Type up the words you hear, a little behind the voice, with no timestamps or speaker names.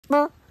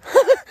Hello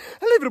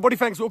everybody,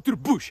 thanks walk through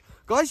bush.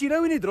 Guys, you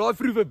know when you drive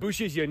through the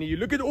bushes here, you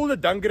look at all the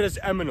dangerous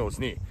animals,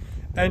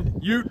 and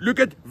you look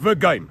at the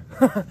game.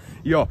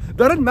 Yeah,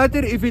 doesn't matter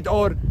if it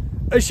are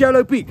a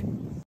shallow pig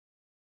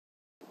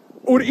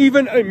or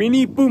even a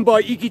mini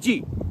Pumbaa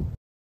Ikichi,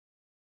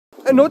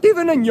 and not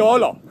even a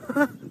Nyala.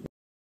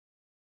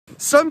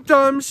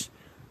 Sometimes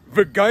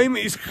the game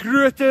is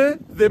groter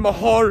than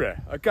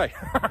Mahara. Okay.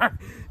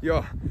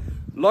 Yeah,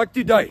 like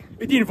today,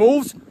 it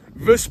involves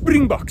the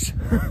springboks,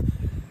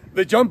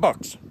 the jump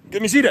bucks.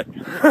 Can you see that?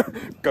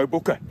 Go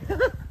Bokke.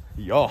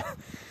 Yeah.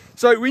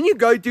 So when you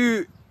go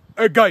to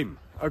a game,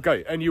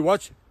 okay, and you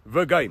watch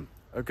the game,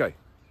 okay,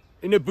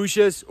 in the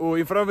bushes or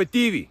in front of a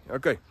TV,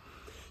 okay,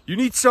 you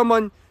need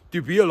someone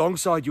to be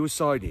alongside your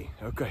side here,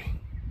 okay,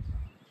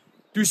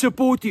 to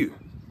support you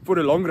for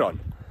the long run.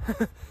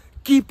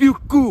 Keep you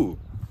cool.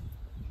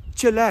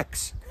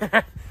 Chillax.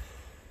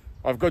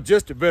 I've got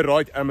just the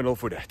right animal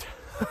for that.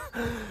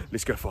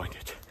 Let's go find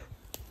it.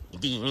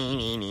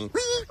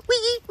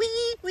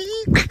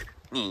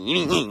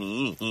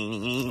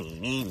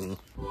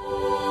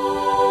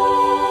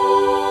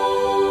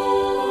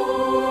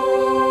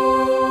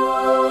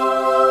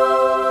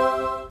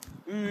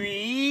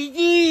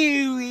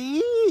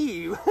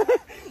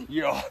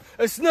 Yeah,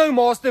 a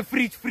Snowmaster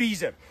Fridge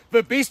Freezer.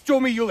 The best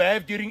chommy you'll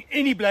have during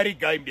any bloody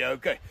game there,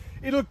 okay?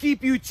 It'll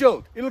keep you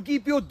chilled. It'll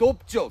keep your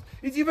dop chilled.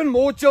 It's even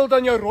more chilled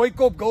than your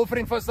rooikop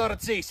girlfriend van daar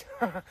het 6.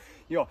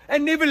 Yeah,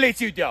 and never lets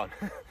you down.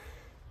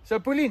 So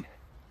Pauline,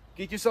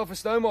 get yourself a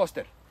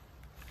Snowmaster.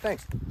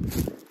 Thanks.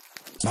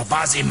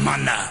 Mavazi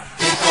Mana.